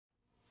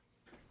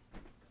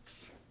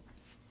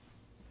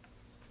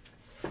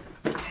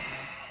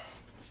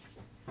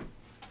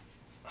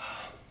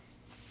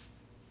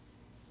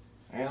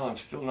I'm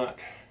still not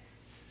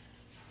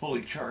fully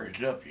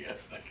charged up yet,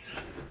 but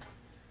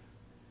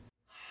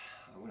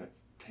I'm going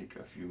to take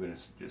a few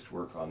minutes to just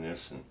work on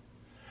this and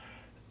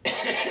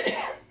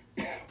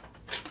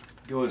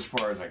go as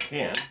far as I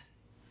can.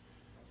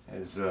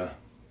 As you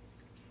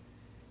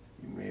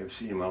may have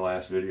seen in my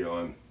last video,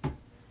 I'm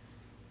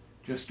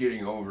just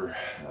getting over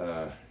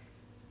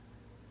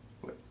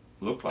what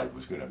looked like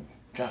was going to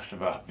just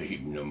about be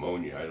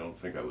pneumonia. I don't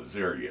think I was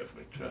there yet,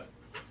 but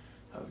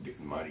I was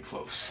getting mighty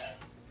close.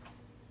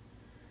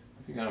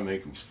 I think I'll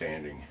make them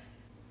standing.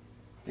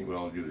 I think what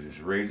I'll do is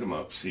just raise them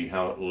up, see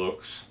how it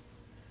looks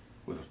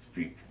with the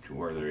feet to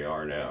where they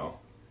are now,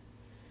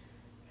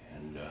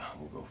 and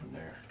we'll go from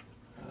there.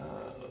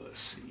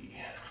 Let's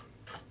see.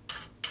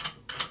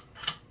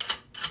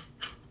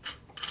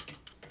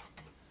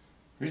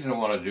 The reason I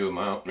want to do a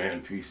mount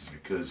man piece is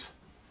because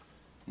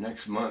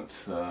next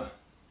month that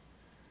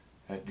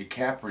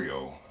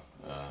DiCaprio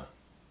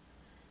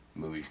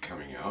movie's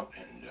coming out,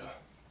 and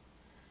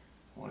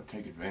I want to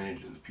take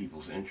advantage of the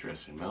people's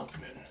interest in mount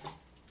men,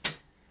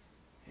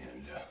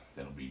 and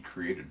that'll be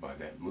created by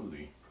that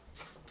movie.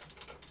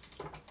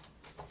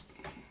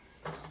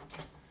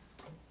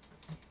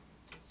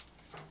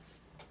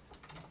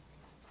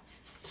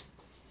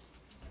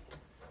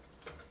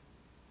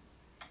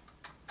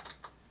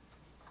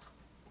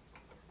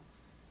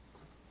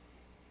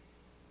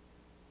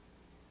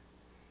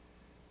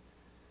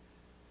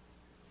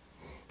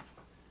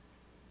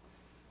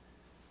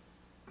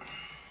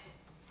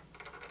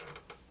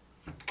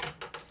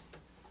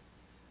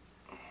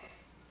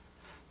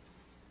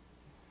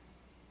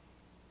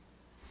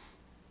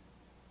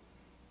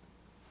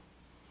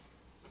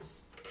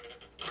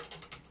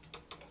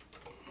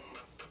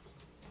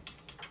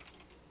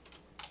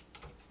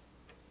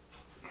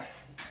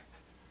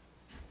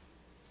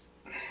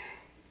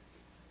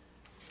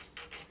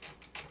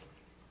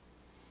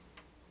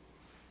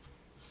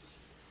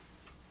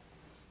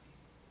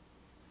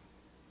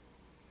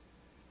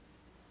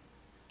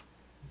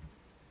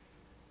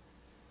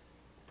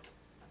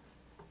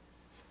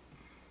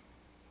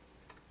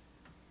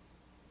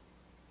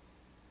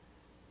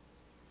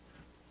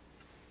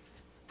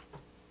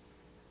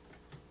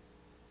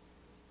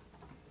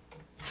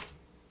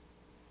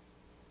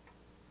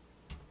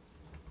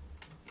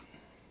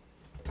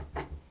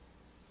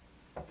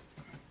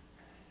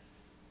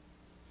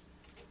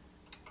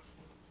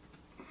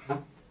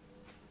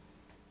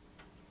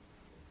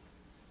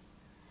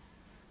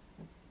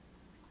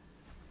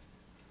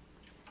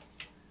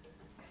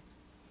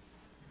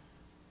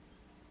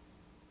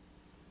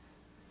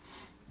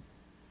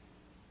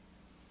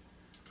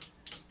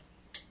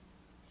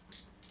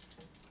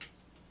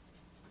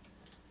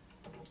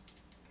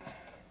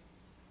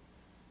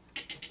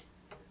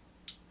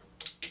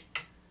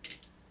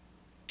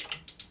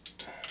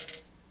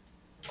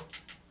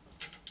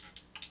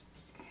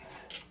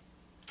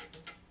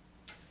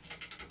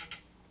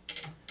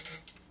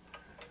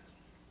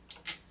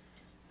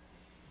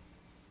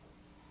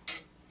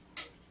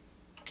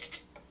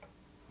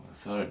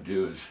 I thought I'd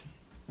do is,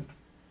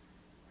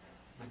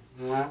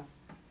 I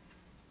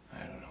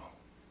don't know.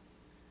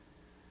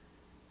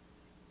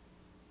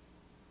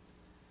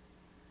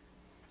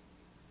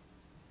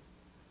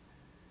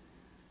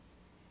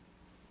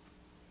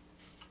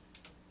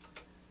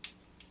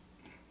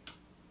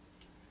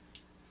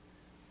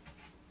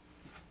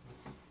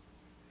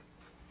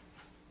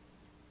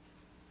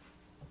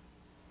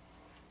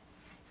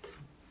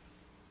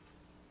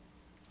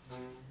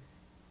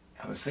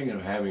 I was thinking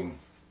of having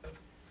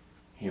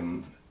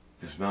him,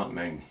 this mountain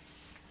man,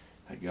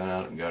 had gone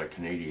out and got a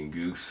Canadian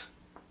goose,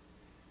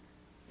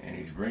 and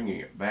he's bringing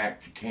it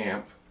back to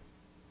camp,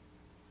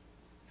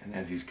 and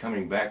as he's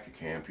coming back to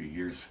camp he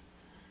hears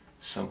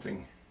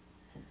something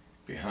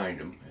behind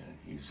him, and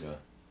he's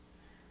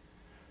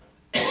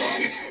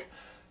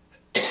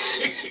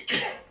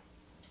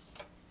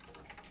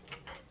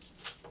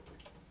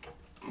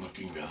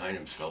looking behind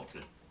himself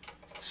to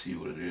see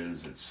what it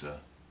is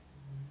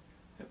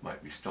that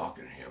might be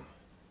stalking him.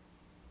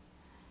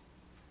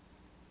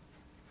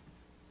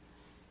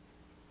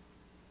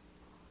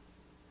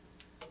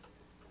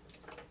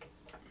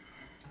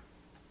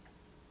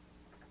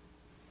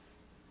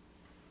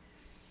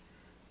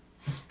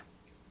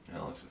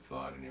 Well, that's a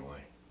thought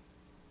anyway.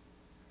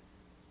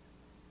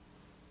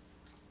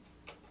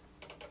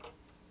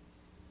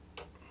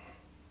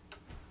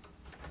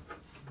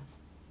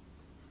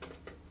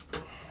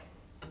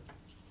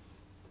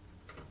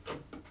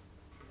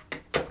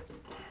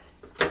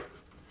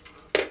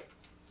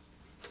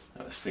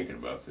 I was thinking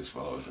about this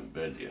while I was in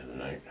bed the other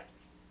night,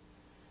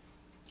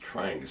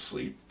 trying to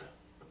sleep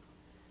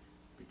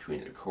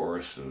between the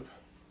chorus of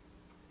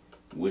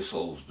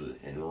whistles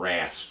and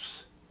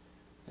rasps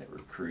that were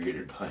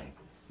created by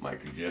my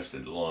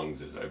congested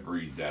lungs as I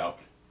breathed out.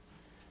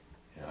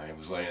 And I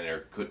was laying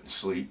there, couldn't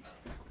sleep,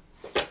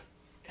 and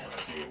I was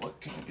thinking,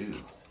 what can I do? And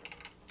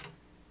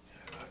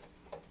I thought,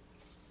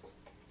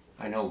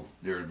 I know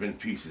there have been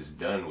pieces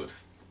done with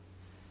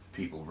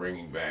people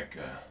bringing back,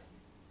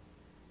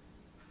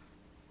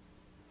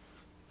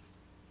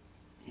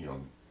 you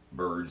know,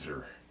 birds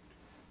or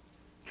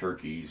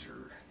turkeys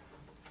or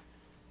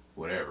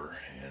whatever,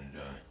 and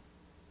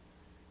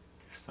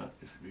just thought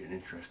this would be an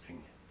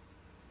interesting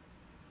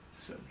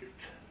subject.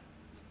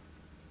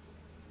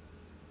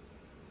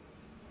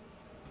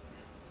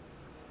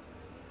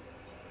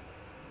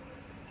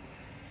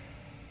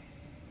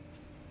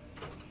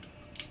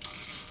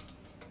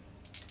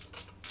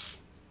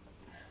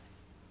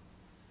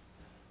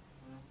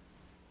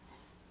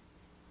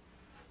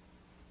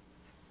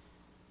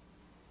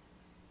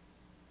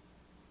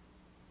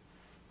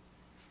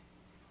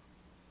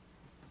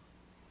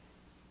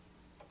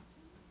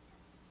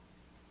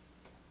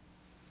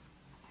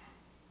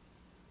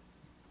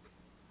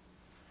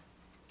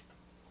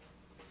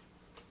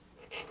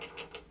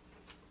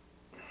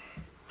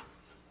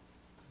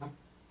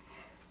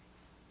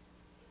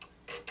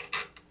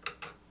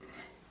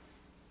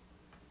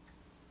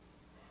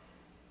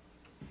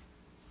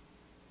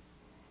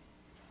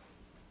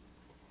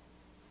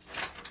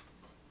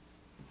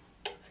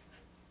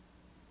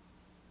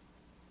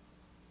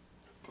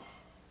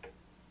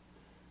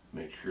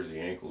 Make sure the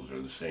ankles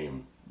are the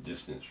same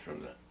distance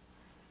from the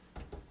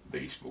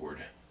baseboard.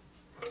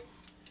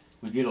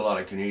 We get a lot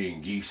of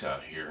Canadian geese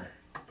out here,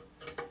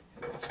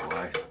 and that's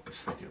why I was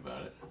thinking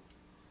about it.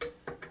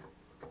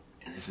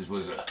 And this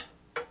was a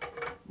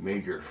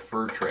major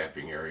fur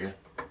trapping area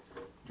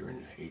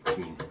during the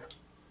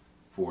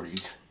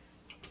 1840s.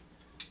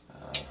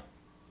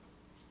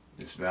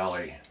 This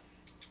valley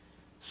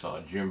saw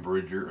Jim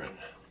Bridger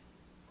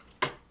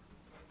and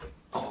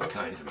all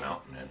kinds of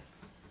mountain men.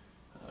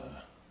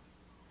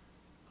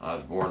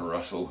 Osborne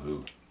Russell,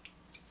 who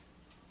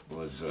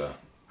was a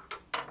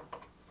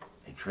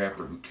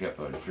trapper who kept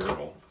a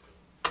journal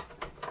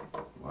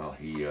while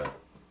he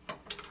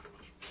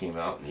came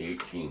out in the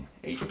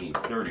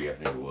 1830, I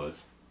think it was,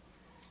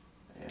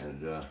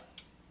 and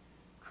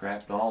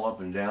trapped all up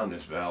and down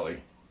this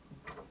valley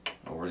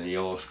over in the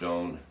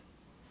Yellowstone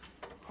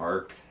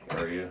Park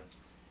area.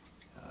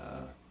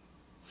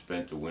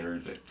 Spent the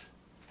winters at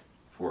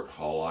Fort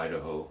Hall,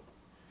 Idaho.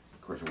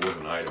 Of course, it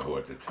wasn't Idaho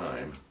at the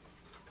time.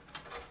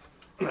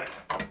 There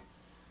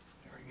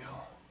we go.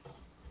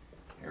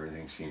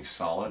 Everything seems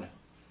solid.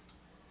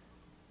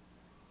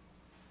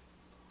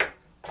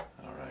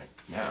 All right,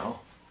 now,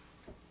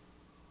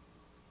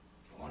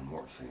 one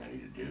more thing I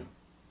need to do.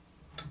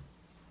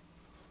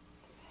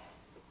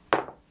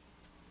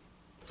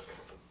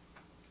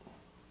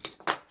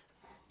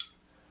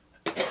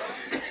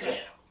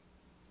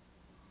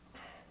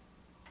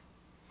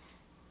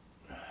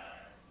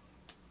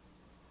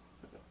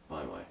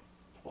 Find my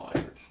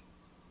pliers.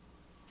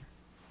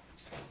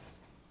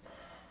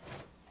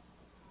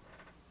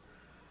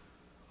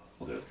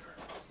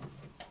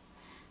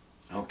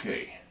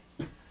 Okay,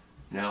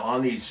 now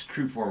on these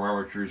true form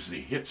armatures, the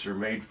hips are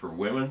made for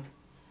women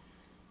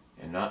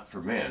and not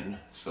for men,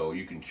 so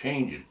you can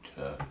change it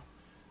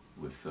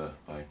with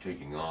by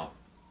taking off,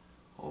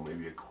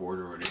 maybe a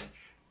quarter of an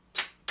inch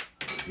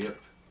of the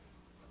hip.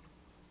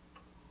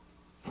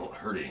 It won't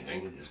hurt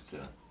anything, it just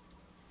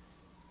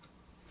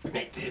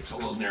make the hips a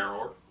little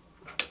narrower.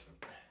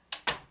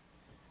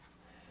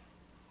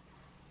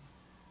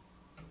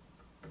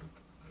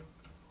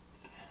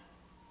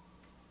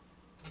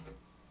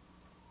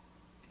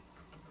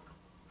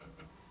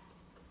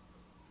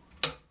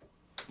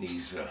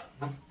 These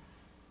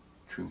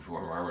true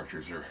form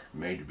armatures are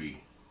made to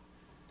be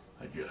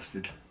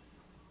adjusted.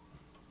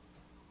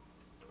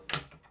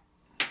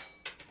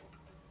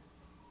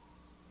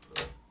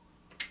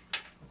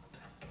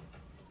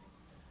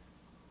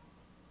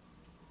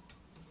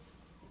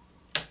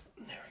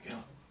 There we go.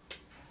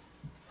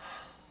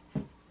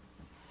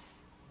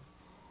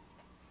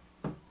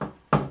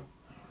 All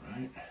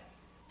right.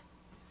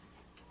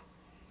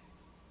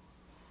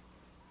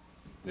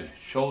 The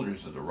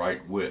shoulders are the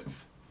right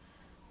width.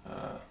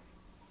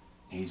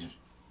 He's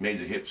made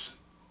the hips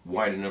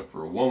wide enough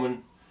for a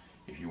woman.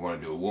 If you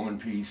want to do a woman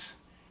piece,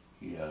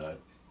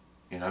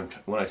 and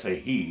when I say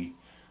he,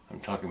 I'm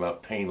talking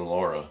about Payne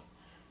Laura,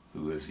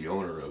 who is the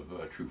owner of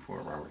True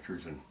Form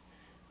Armatures and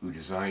who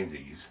designed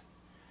these.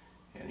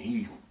 And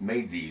he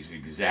made these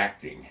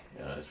exacting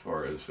as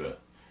far as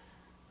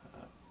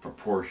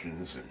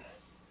proportions and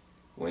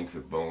length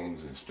of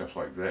bones and stuff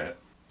like that.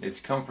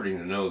 It's comforting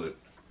to know that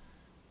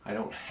I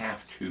don't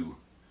have to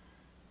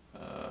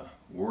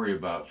worry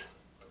about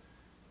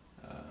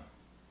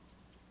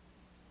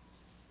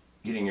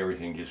getting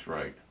everything just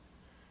right.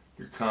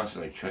 You're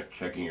constantly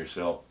checking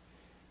yourself,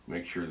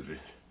 make sure that the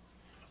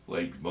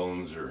leg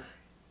bones are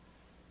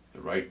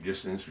the right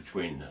distance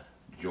between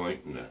the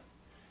joint and the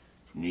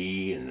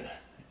knee and the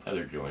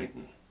other joint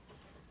and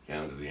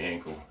down to the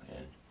ankle.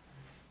 And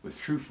with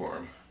True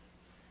Form,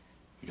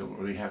 you don't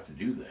really have to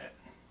do that.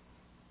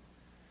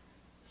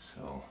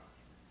 So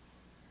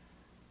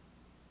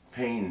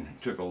Payne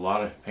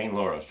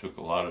Laura took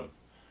a lot of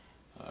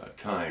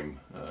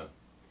time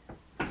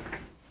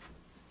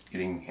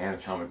getting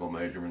anatomical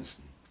measurements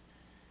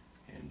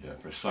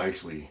and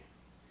precisely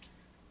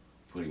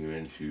putting them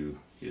into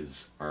his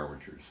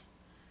armatures.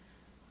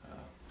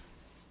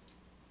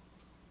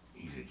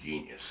 He's a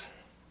genius.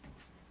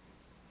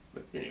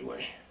 But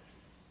anyway,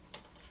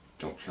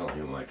 don't tell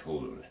him I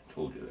told you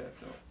that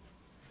though.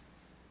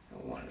 I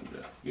don't want him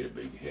to get a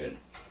big head.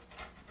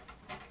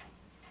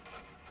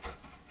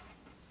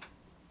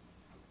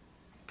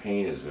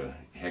 Payne is a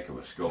heck of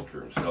a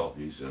sculptor himself.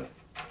 He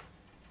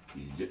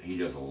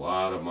does a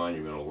lot of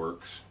monumental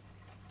works,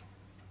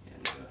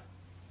 and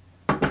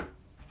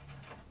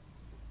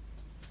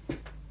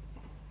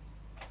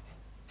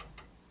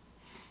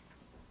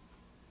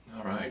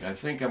all right, I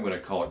think I'm going to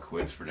call it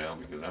quits for now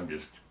because I'm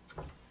just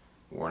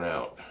worn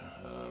out.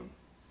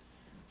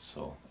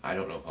 So I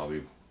don't know if I'll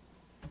be.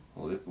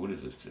 Well, what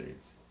is this today?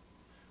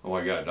 Oh,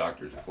 I got a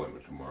doctor's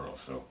appointment tomorrow,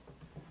 so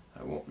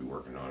I won't be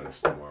working on this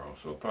tomorrow.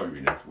 So it'll probably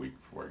be next week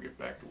before I get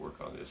back to work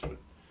on this. But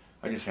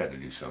I just had to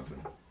do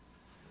something.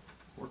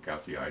 Work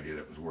out the idea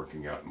that was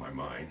working out in my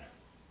mind.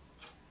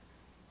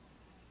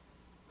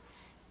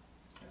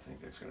 I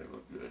think that's going to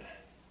look good.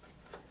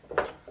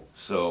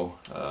 So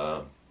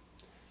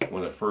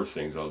one of the first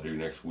things I'll do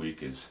next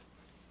week is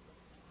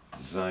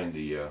design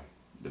the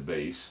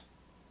base.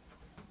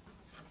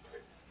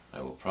 I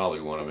will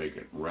probably want to make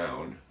it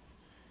round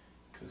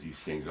because these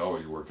things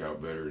always work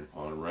out better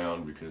on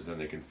round because then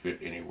they can fit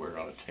anywhere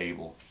on a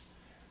table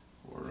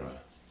or a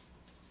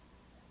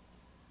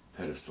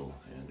pedestal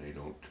and they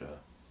don't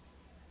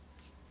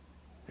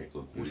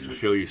look weird. Just to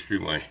show you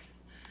through my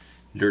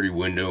dirty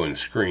window and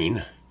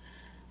screen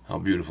how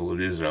beautiful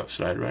it is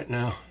outside right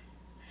now,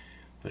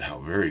 but how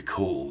very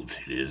cold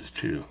it is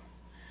too.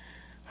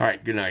 All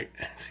right, good night.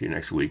 See you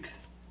next week.